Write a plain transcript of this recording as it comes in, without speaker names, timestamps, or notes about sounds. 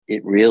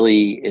it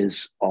really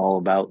is all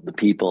about the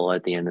people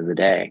at the end of the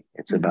day.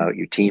 It's about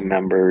your team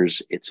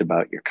members. It's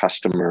about your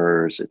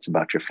customers. It's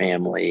about your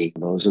family.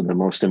 Those are the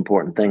most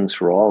important things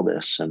for all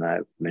this. And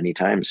I've many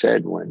times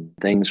said when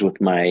things with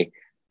my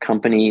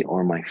company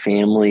or my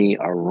family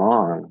are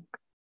wrong,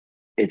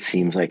 it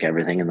seems like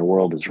everything in the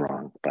world is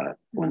wrong. But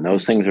when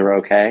those things are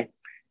okay,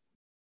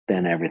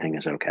 then everything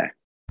is okay.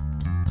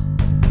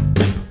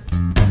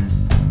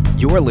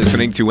 You're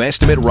listening to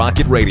Estimate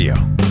Rocket Radio,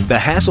 the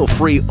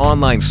hassle-free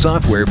online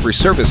software for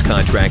service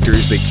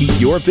contractors that keep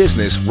your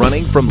business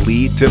running from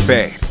lead to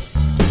pay.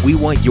 We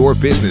want your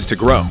business to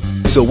grow,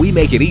 so we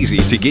make it easy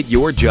to get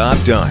your job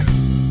done.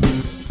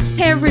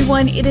 Hey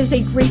everyone, it is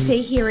a great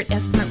day here at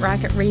Estimate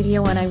Rocket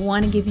Radio, and I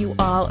want to give you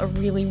all a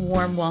really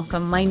warm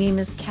welcome. My name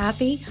is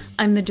Kathy.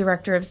 I'm the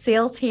Director of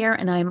Sales here,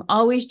 and I'm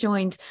always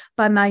joined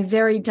by my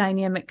very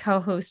dynamic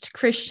co-host,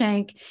 Chris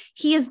Shank.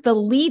 He is the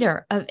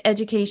leader of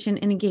education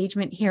and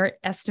engagement here at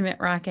Estimate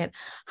Rocket.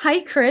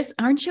 Hi, Chris.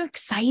 Aren't you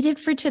excited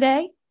for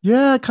today?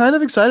 Yeah, kind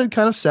of excited,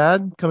 kind of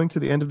sad coming to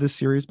the end of this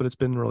series, but it's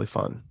been really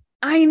fun.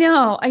 I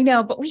know,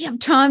 but we have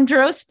Tom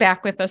Drost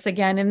back with us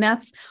again, and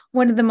that's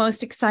one of the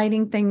most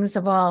exciting things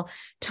of all.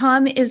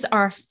 Tom is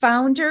our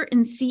founder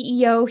and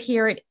CEO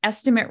here at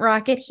Estimate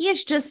Rocket. He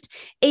is just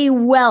a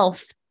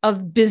wealth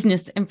of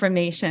business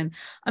information.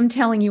 I'm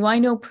telling you, I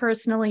know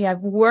personally, I've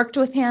worked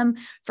with him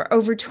for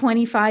over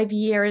 25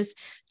 years.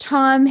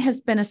 Tom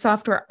has been a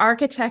software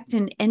architect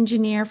and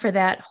engineer for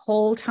that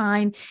whole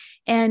time.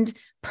 And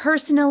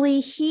personally,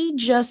 he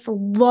just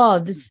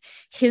loves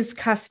his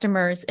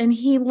customers and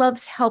he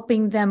loves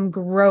helping them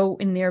grow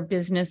in their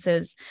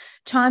businesses.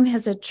 Tom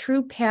has a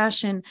true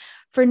passion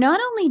for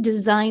not only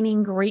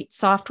designing great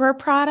software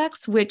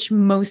products, which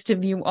most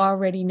of you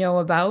already know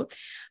about,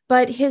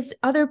 but his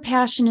other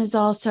passion is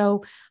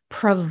also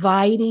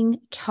providing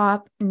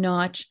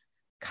top-notch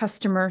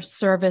customer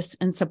service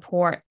and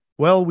support.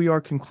 Well, we are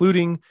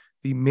concluding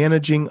the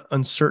Managing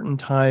Uncertain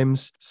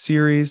Times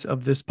series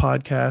of this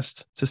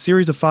podcast. It's a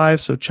series of 5,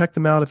 so check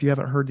them out if you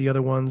haven't heard the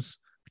other ones.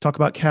 We talk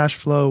about cash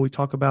flow. We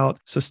talk about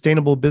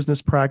sustainable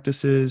business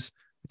practices.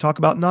 We talk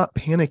about not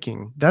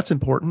panicking. That's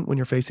important when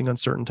you're facing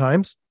uncertain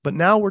times. But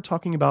now we're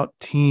talking about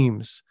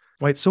teams.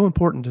 Why it's so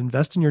important to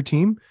invest in your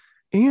team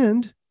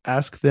and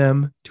ask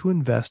them to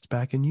invest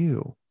back in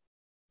you.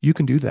 You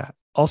can do that.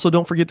 Also,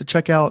 don't forget to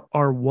check out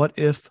our What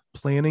If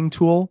planning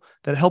tool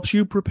that helps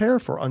you prepare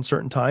for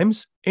uncertain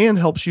times and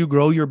helps you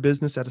grow your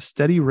business at a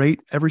steady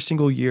rate every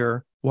single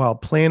year while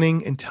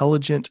planning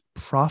intelligent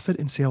profit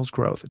and sales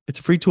growth. It's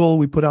a free tool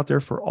we put out there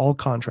for all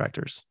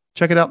contractors.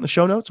 Check it out in the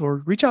show notes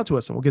or reach out to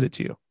us and we'll get it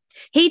to you.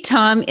 Hey,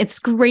 Tom, it's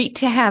great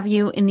to have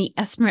you in the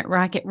Estimate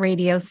Rocket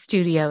Radio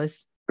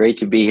studios. Great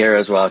to be here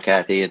as well,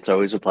 Kathy. It's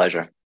always a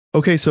pleasure.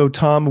 Okay, so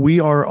Tom,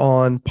 we are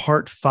on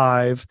part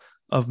 5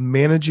 of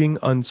Managing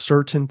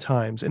Uncertain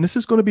Times. And this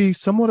is going to be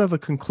somewhat of a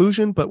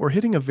conclusion, but we're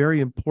hitting a very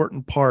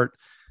important part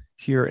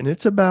here. And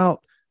it's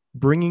about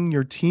bringing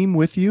your team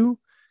with you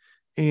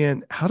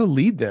and how to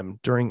lead them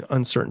during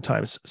uncertain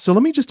times. So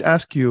let me just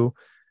ask you,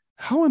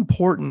 how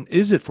important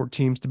is it for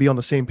teams to be on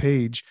the same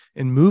page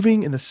and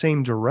moving in the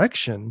same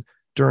direction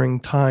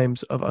during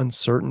times of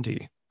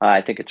uncertainty?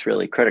 I think it's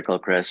really critical,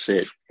 Chris.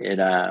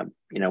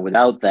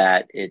 Without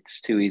that,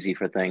 it's too easy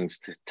for things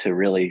to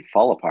really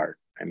fall apart.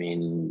 I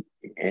mean,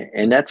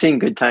 and that's in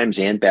good times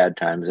and bad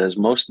times, as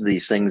most of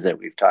these things that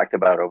we've talked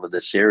about over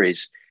this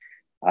series,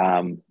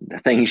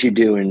 the things you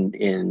do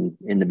in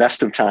the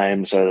best of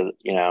times are,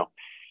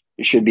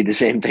 it should be the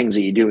same things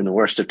that you do in the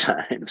worst of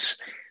times.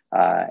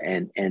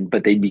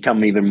 But they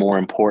become even more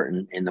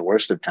important in the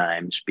worst of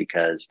times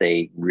because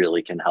they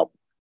really can help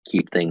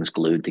keep things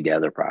glued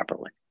together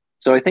properly.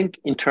 So I think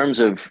in terms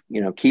of,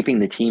 keeping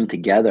the team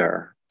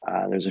together,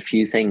 there's a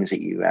few things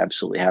that you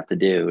absolutely have to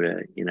do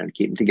to,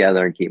 keep them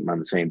together and keep them on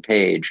the same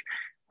page.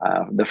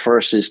 The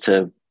first is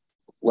to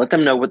let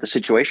them know what the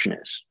situation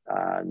is.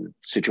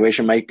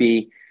 Situation might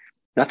be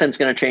nothing's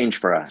going to change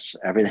for us.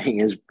 Everything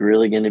is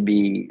really going to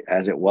be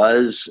as it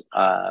was.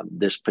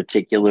 This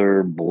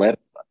particular blip,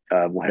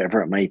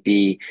 whatever it might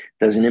be,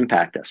 doesn't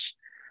impact us.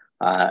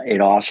 It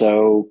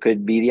also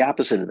could be the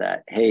opposite of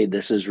that. Hey,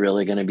 this is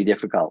really going to be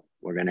difficult.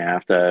 We're going to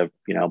have to,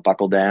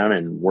 buckle down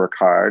and work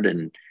hard,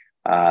 and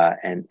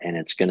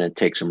it's going to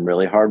take some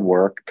really hard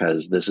work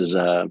because this is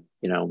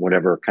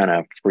whatever kind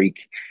of freak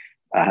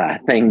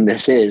thing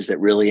this is that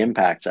really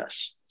impacts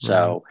us.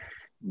 So,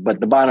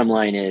 but the bottom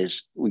line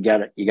is you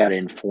got to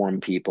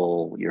inform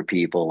your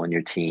people and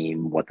your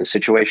team what the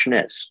situation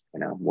is.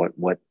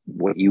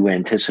 What you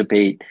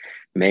anticipate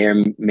may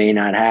or may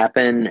not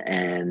happen,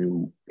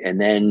 and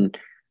then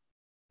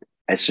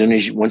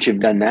once you've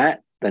done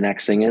that, the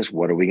next thing is,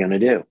 what are we going to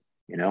do?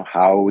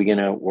 How are we going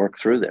to work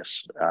through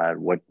this?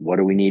 What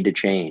do we need to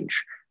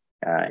change,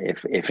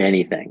 if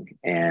anything?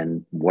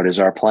 And what is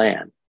our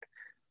plan?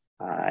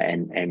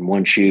 And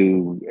once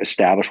you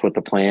establish what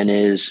the plan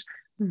is,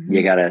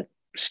 you got to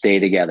stay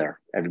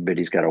together.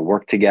 Everybody's got to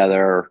work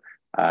together.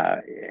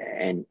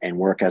 and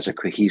work as a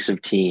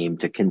cohesive team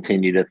to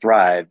continue to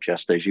thrive,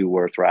 just as you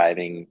were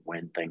thriving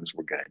when things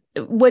were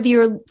good. Whether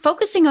you're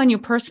focusing on your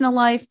personal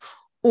life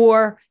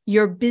or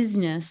your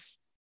business,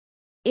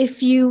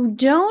 if you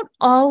don't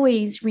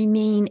always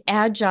remain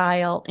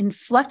agile and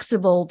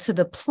flexible to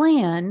the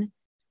plan,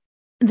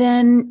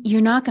 then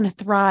you're not going to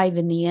thrive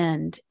in the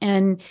end.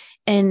 And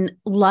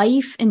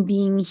life and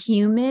being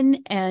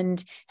human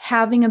and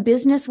having a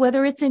business,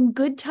 whether it's in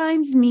good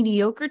times,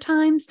 mediocre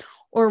times,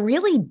 or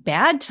really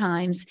bad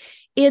times,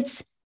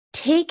 it's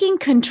taking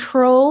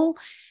control,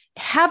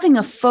 having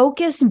a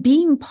focus,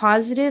 being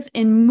positive,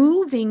 and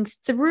moving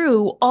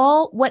through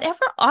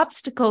whatever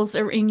obstacles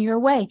are in your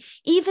way,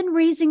 even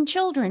raising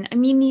children. I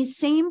mean, these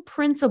same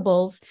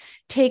principles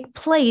take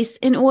place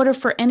in order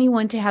for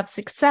anyone to have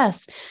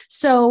success.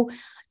 So,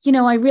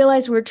 I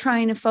realize we're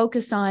trying to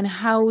focus on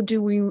how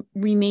do we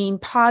remain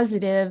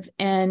positive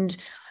and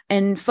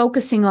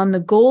focusing on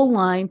the goal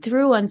line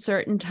through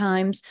uncertain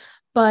times.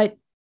 But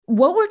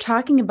what we're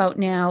talking about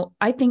now,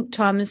 I think,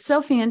 Tom, is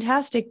so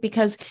fantastic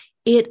because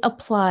it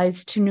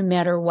applies to no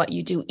matter what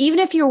you do. Even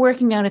if you're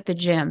working out at the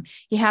gym,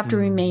 you have to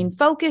remain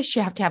focused.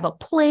 You have to have a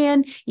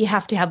plan. You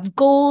have to have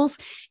goals.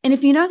 And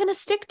if you're not going to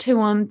stick to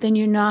them, then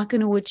you're not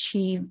going to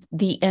achieve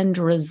the end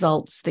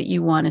results that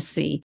you want to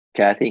see.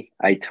 Kathy,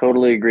 I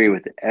totally agree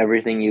with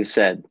everything you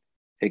said,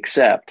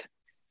 except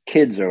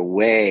kids are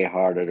way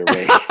harder to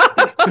raise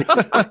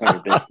than our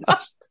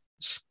business.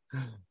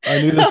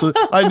 I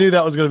knew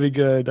that was going to be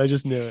good. I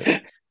just knew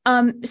it.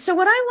 So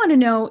what I want to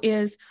know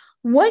is,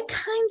 what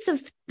kinds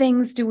of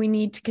things do we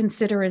need to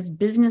consider as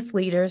business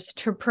leaders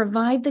to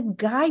provide the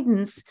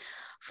guidance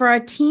for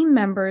our team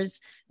members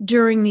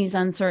during these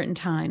uncertain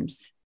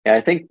times? Yeah,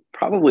 I think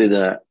probably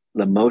the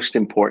most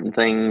important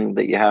thing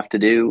that you have to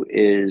do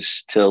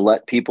is to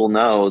let people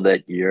know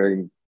that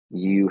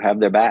you have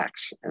their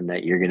backs and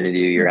that you're going to do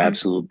your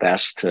absolute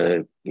best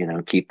to,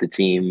 keep the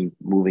team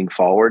moving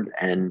forward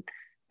and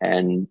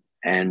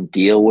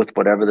deal with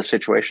whatever the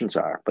situations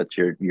are. But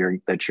you're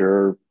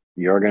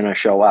going to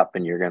show up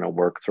and you're going to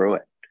work through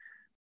it.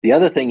 The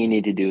other thing you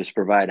need to do is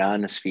provide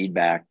honest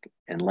feedback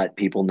and let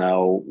people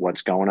know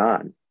what's going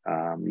on.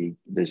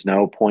 There's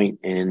no point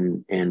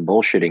in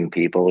bullshitting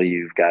people.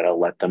 You've got to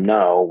let them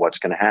know what's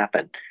going to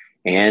happen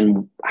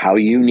and how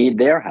you need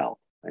their help.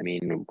 I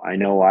mean, I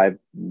know I've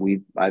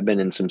been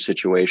in some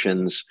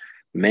situations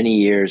many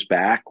years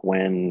back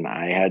when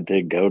I had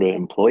to go to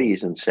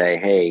employees and say,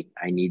 hey,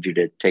 I need you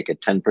to take a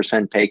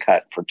 10% pay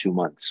cut for 2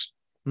 months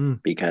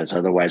because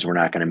otherwise we're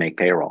not going to make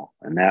payroll.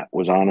 And that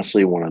was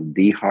honestly one of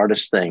the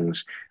hardest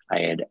things I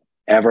had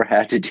ever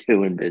had to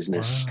do in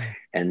business. Wow.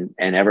 and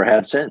ever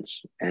have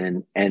since.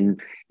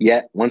 And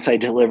yet once I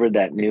delivered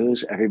that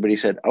news, everybody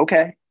said,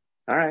 okay,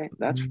 all right,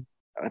 that's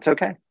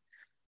okay.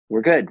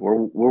 We're good.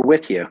 We're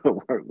with you.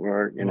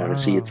 we're to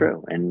see you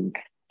through. And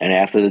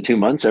after the 2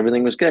 months,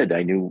 everything was good.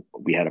 I knew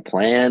we had a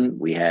plan.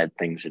 We had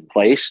things in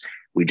place.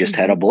 We just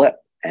had a blip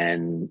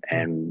and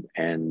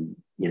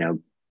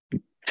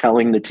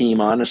telling the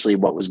team honestly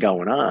what was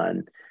going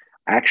on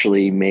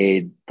actually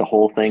made the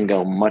whole thing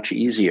go much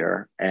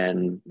easier.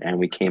 And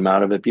we came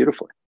out of it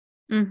beautifully.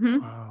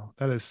 Wow.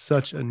 That is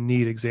such a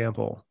neat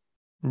example.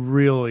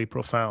 Really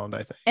profound,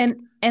 I think.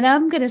 And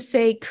I'm going to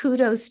say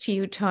kudos to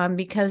you, Tom,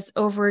 because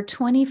over a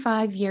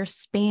 25-year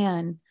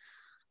span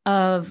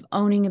of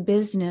owning a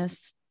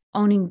business,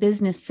 owning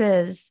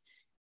businesses,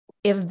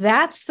 if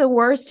that's the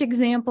worst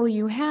example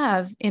you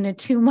have in a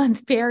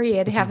 2-month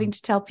period, having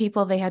to tell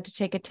people they had to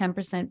take a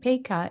 10% pay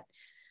cut,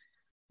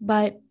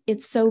 but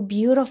it's so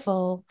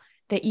beautiful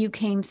that you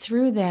came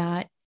through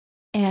that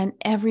and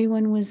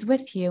everyone was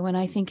with you. And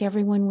I think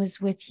everyone was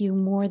with you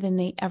more than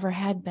they ever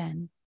had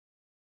been.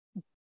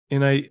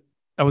 And I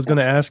was going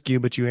to ask you,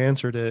 but you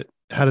answered it.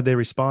 How did they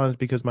respond?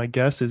 Because my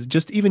guess is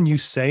just even you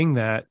saying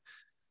that,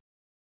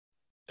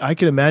 I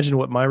can imagine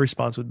what my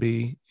response would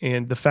be.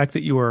 And the fact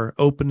that you are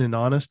open and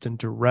honest and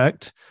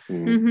direct.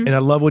 And I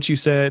love what you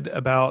said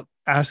about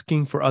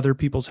asking for other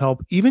people's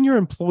help, even your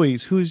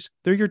employees,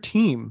 they're your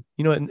team,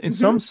 in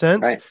some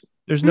sense, right.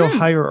 There's no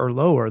higher or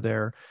lower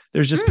there.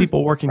 There's just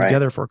people working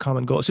together for a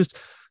common goal. It's just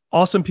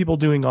awesome people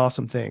doing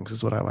awesome things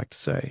is what I like to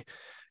say.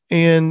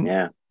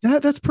 And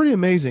that's pretty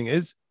amazing.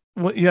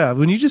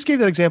 When you just gave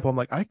that example, I'm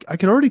like, I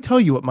can already tell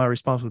you what my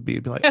response would be.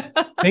 It'd be like,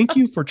 thank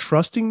you for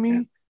trusting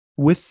me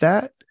with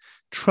that,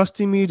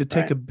 trusting me to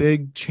take a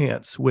big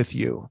chance with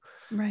you.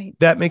 Right.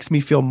 That makes me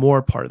feel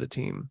more part of the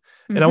team.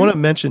 And I want to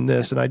mention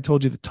this, and I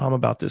told you Tom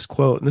about this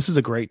quote, and this is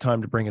a great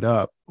time to bring it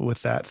up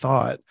with that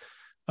thought.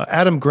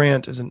 Adam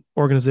Grant is an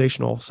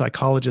organizational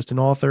psychologist and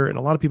author, and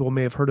a lot of people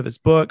may have heard of his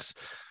books,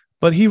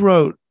 but he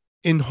wrote,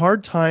 in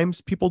hard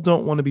times, people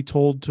don't want to be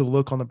told to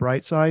look on the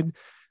bright side.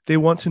 They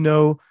want to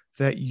know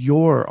that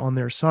you're on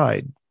their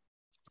side.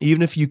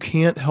 Even if you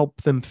can't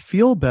help them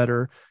feel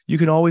better, you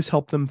can always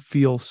help them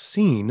feel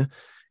seen.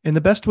 And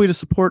the best way to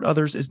support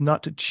others is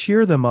not to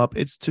cheer them up,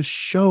 it's to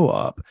show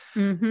up.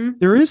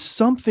 There is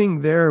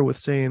something there with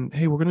saying,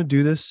 hey, we're going to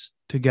do this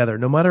together.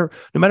 No matter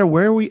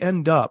where we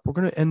end up, we're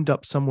going to end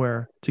up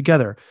somewhere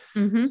together.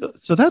 Mm-hmm.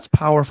 So that's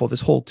powerful,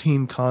 this whole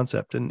team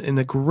concept, and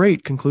a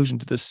great conclusion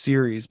to this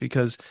series,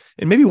 because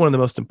it may be one of the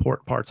most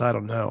important parts. I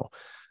don't know,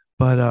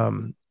 but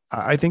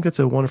I think that's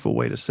a wonderful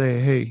way to say,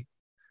 hey,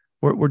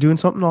 we're doing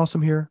something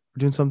awesome here.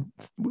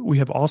 We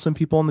have awesome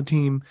people on the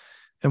team,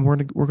 and we're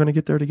going to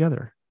get there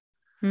together.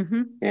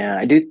 Mm-hmm. Yeah,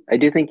 I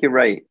do think you're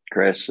right,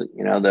 Chris.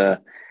 You know,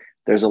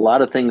 there's a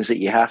lot of things that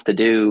you have to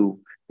do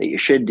that you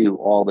should do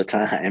all the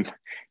time,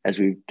 as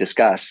we've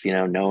discussed, you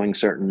know, knowing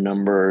certain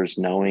numbers,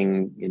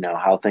 knowing, you know,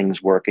 how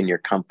things work in your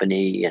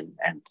company, and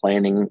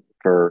planning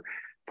for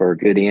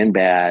good and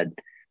bad.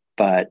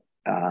 But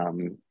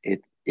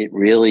it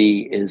really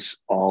is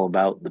all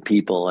about the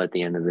people at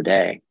the end of the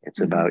day. It's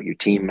Mm-hmm. about your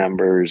team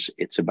members.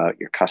 It's about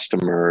your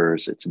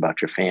customers. It's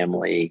about your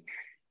family.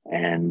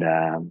 And,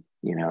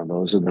 you know,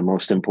 those are the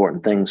most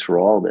important things for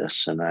all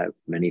this. And I've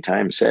many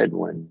times said,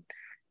 when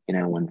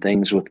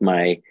things with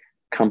my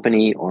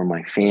company or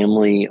my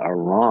family are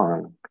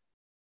wrong,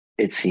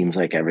 it seems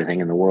like everything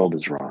in the world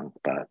is wrong.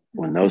 But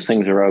when those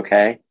things are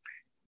okay,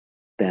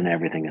 then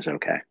everything is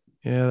okay.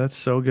 Yeah, that's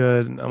so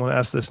good. I'm going to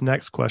ask this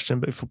next question,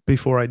 but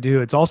before I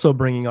do, it's also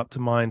bringing up to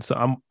mind.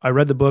 So I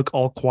read the book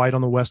All Quiet on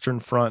the Western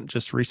Front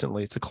just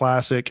recently. It's a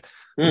classic.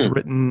 It was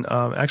written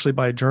actually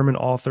by a German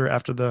author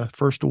after the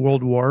First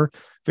World War.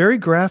 Very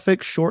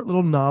graphic, short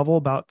little novel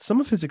about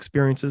some of his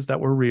experiences that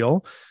were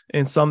real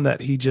and some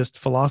that he just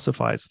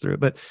philosophized through.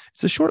 But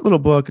it's a short little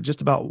book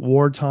just about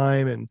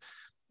wartime and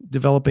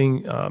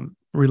developing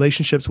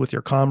relationships with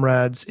your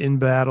comrades in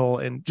battle,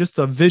 and just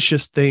the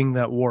vicious thing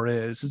that war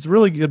is. It's a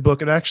really good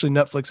book. And actually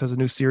Netflix has a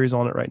new series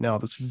on it right now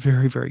that's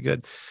very, very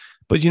good.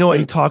 But you know what?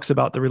 He talks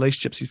about the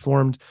relationships he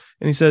formed,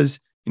 and he says,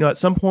 you know, at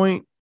some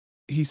point,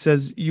 he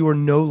says, you are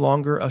no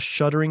longer a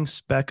shuddering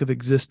speck of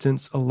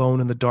existence alone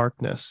in the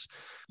darkness.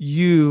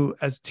 You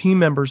as team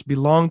members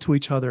belong to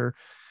each other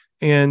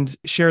and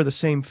share the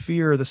same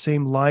fear, the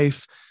same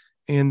life,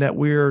 and that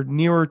we're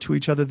nearer to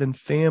each other than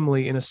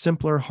family in a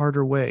simpler,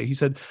 harder way. He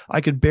said,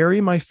 I could bury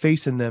my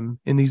face in them,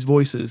 in these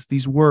voices,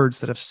 these words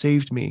that have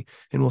saved me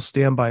and will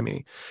stand by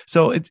me.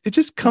 So it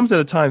just comes at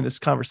a time, this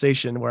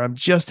conversation, where I'm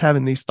just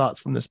having these thoughts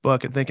from this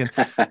book and thinking,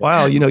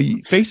 wow, you know,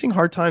 facing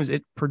hard times,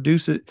 it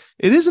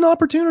is an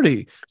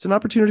opportunity. It's an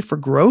opportunity for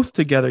growth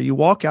together. You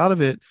walk out of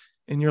it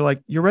and you're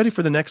like, you're ready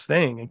for the next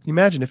thing. And can you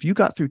imagine if you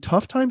got through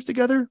tough times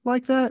together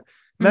like that?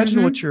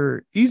 Imagine what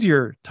your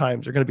easier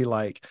times are going to be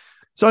like.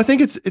 So I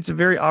think it's a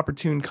very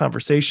opportune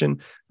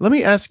conversation. Let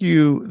me ask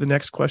you the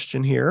next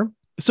question here.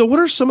 So what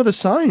are some of the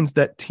signs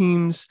that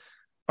teams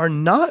are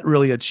not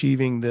really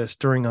achieving this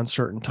during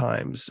uncertain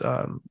times?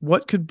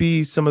 What could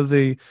be some of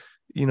the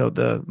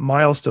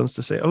milestones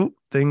to say, oh,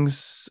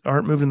 things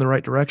aren't moving in the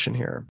right direction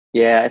here?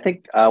 Yeah, I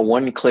think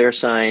one clear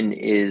sign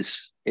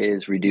is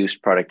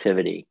reduced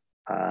productivity.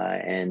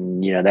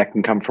 And, you know, that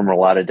can come from a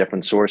lot of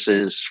different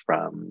sources,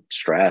 from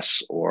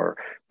stress or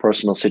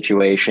personal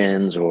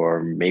situations,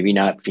 or maybe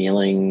not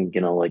feeling,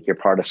 you know, like you're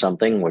part of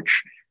something,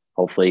 which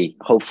hopefully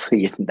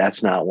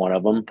that's not one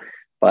of them.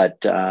 But,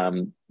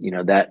 you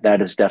know,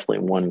 that is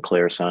definitely one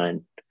clear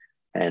sign.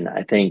 And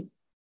I think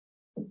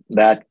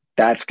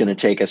that's going to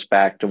take us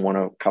back to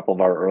a couple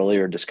of our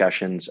earlier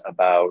discussions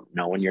about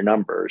knowing your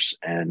numbers.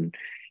 And,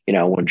 you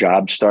know, when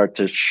jobs start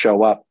to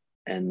show up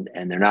and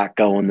they're not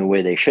going the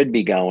way they should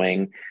be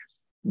going,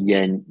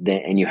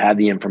 and you have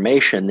the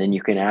information, then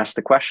you can ask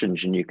the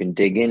questions and you can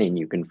dig in and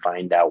you can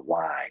find out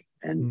why,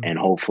 and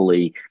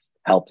hopefully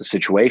help the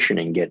situation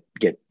and get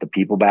the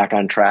people back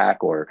on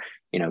track, or,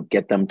 you know,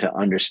 get them to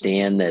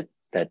understand that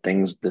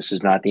this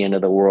is not the end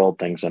of the world.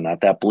 Things are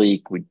not that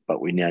bleak,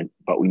 but we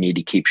need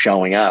to keep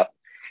showing up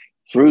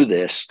through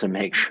this to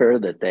make sure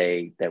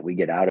that we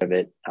get out of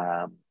it,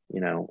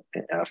 you know,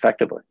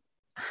 effectively.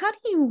 How do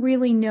you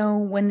really know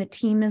when the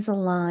team is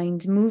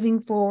aligned, moving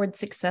forward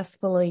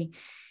successfully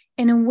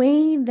in a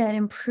way that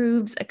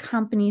improves a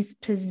company's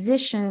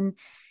position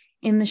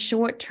in the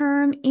short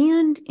term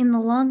and in the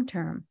long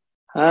term?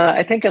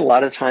 I think a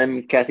lot of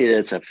time, Kathy,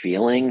 it's a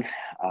feeling.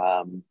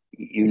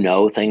 You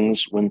know,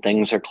 when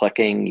things are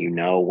clicking. You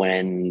know,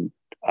 when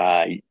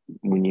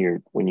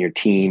your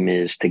team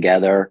is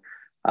together.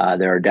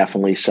 There are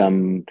definitely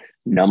some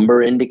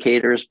number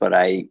indicators, but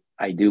I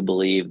do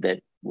believe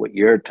that what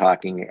you're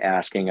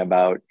asking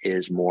about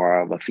is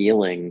more of a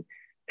feeling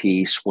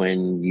piece,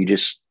 when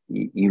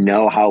you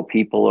know how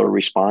people are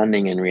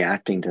responding and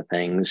reacting to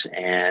things,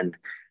 and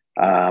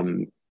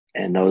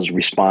those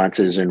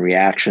responses and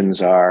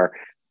reactions are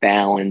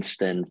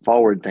balanced and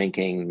forward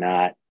thinking,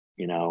 not,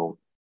 you know,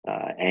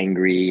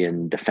 angry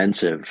and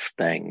defensive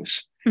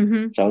things.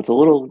 Mm-hmm. So it's a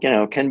little, you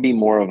know, can be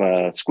more of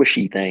a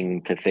squishy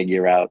thing to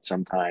figure out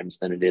sometimes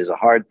than it is a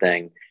hard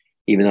thing.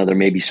 Even though there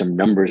may be some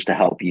numbers to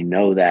help you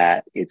know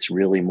that, it's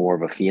really more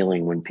of a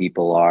feeling when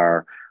people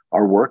are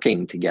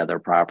working together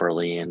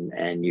properly,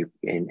 and you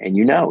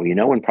know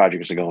when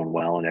projects are going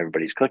well and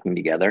everybody's clicking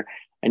together,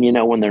 and you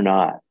know when they're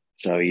not.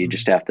 So you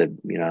just have to,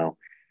 you know,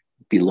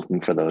 be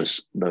looking for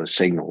those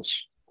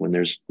signals when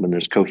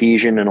there's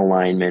cohesion and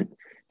alignment,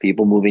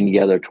 people moving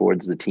together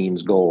towards the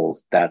team's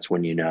goals, that's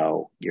when you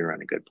know you're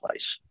in a good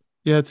place.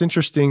 Yeah, it's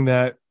interesting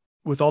that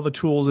with all the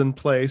tools in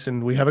place,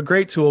 and we have a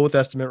great tool with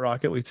Estimate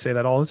Rocket, we say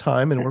that all the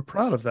time, and we're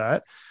proud of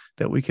that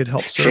we could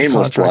help serve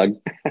Shameless plug.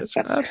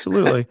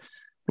 Absolutely.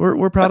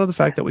 We're proud of the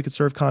fact that we could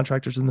serve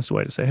contractors in this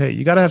way to say, hey,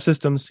 you got to have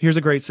systems. Here's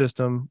a great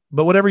system,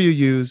 but whatever you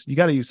use, you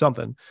got to use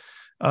something.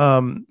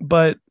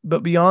 But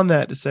beyond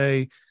that, to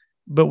say,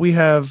 but we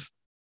have,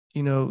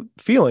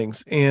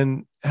 feelings,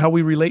 and how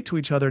we relate to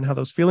each other and how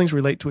those feelings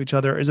relate to each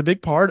other is a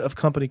big part of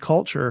company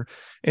culture.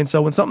 And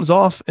so when something's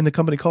off in the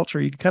company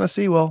culture, you can kind of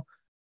see, well,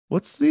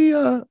 what's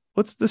the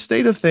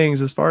state of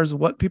things as far as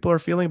what people are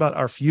feeling about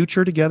our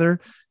future together,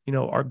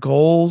 our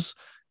goals.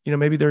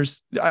 Maybe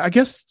I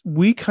guess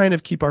we kind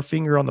of keep our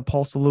finger on the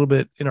pulse a little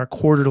bit in our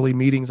quarterly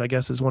meetings, I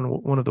guess is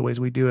one of the ways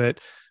we do it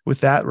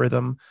with that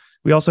rhythm.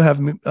 We also have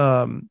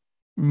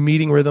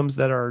meeting rhythms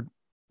that are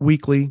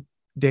weekly,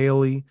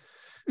 daily.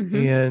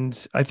 Mm-hmm.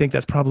 And I think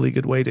that's probably a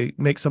good way to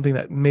make something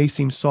that may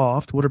seem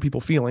soft, what are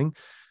people feeling,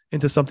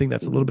 into something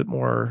that's a little bit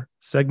more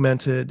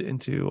segmented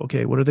into,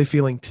 okay, what are they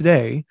feeling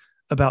today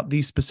about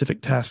these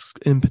specific tasks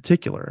in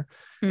particular?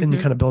 Mm-hmm. And you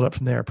kind of build up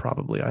from there,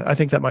 probably. I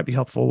think that might be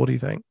helpful. What do you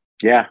think?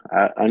 Yeah,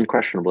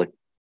 unquestionably.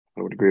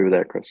 I would agree with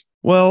that, Chris.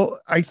 Well,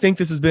 I think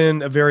this has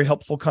been a very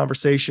helpful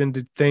conversation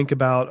to think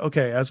about,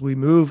 okay, as we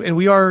move, and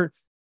we are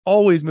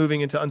always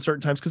moving into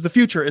uncertain times because the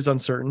future is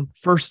uncertain,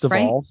 first of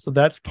all. So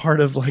that's part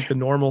of like the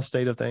normal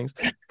state of things.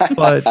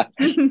 But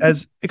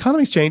as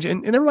economies change,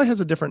 and everybody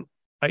has a different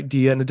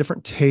idea and a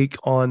different take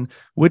on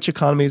which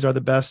economies are the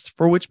best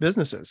for which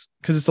businesses,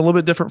 because it's a little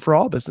bit different for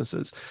all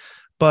businesses.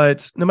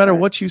 But no matter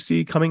what you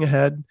see coming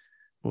ahead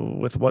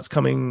with what's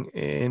coming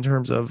in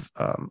terms of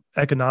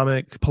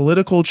economic,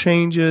 political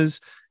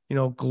changes,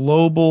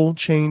 global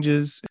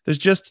changes, there's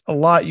just a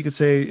lot you could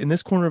say in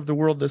this corner of the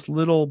world. This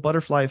little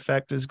butterfly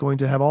effect is going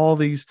to have all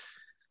these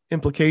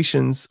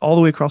implications all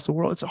the way across the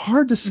world. It's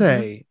hard to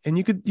say, and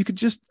you could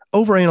just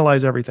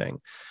overanalyze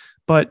everything.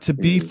 But to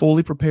be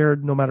fully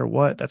prepared, no matter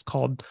what, that's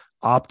called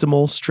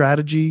optimal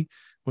strategy.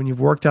 When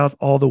you've worked out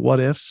all the what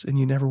ifs, and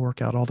you never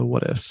work out all the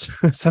what ifs.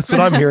 That's what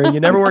I'm hearing.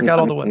 You never work out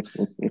all the what,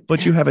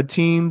 but you have a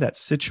team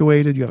that's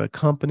situated. You have a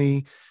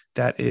company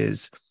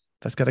that's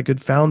got a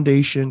good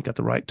foundation, got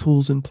the right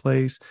tools in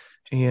place,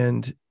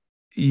 and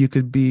you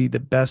could be the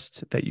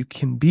best that you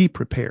can be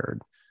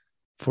prepared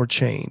for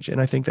change.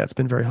 And I think that's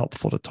been very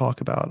helpful to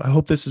talk about. I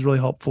hope this is really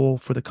helpful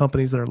for the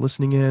companies that are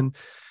listening in.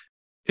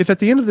 If at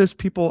the end of this,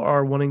 people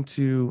are wanting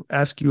to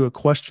ask you a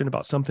question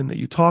about something that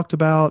you talked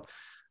about,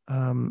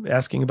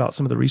 asking about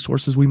some of the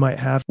resources we might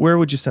have, where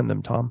would you send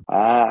them, Tom?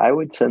 I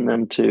would send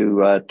them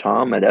to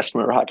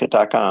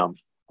tom@estimaterocket.com.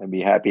 I'd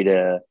be happy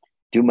to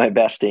do my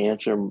best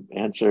to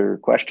answer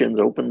questions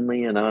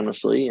openly and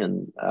honestly,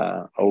 and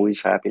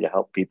always happy to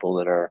help people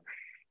that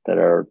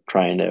are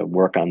trying to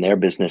work on their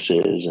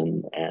businesses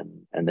and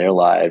their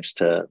lives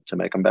to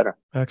make them better.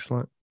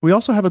 Excellent. We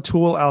also have a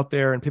tool out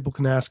there, and people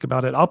can ask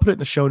about it. I'll put it in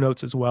the show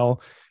notes as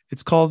well.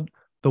 It's called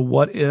the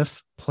What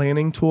If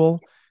Planning Tool,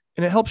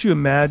 and it helps you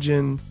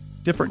imagine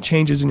different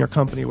changes in your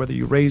company, whether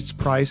you raised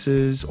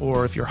prices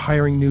or if you're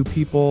hiring new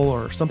people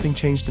or something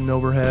changed in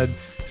overhead.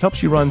 It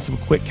helps you run some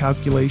quick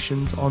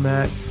calculations on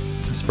that.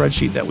 It's a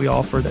spreadsheet that we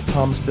offer that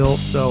Tom's built.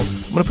 So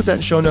I'm going to put that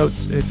in show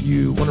notes. If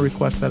you want to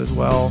request that as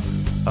well,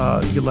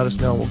 you can let us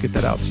know. We'll get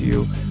that out to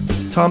you.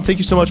 Tom, thank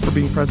you so much for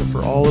being present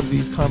for all of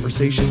these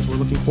conversations. We're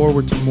looking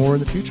forward to more in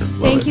the future.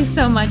 Thank you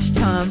so much,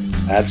 Tom.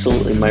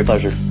 Absolutely. My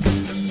pleasure.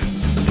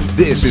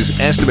 This is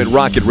Estimate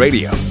Rocket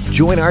Radio.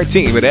 Join our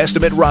team at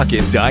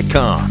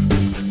estimaterocket.com.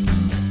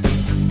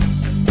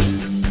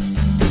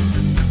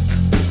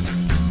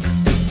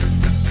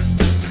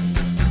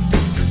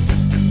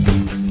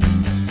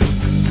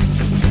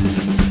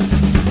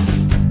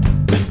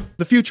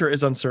 The future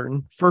is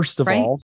uncertain, first of all.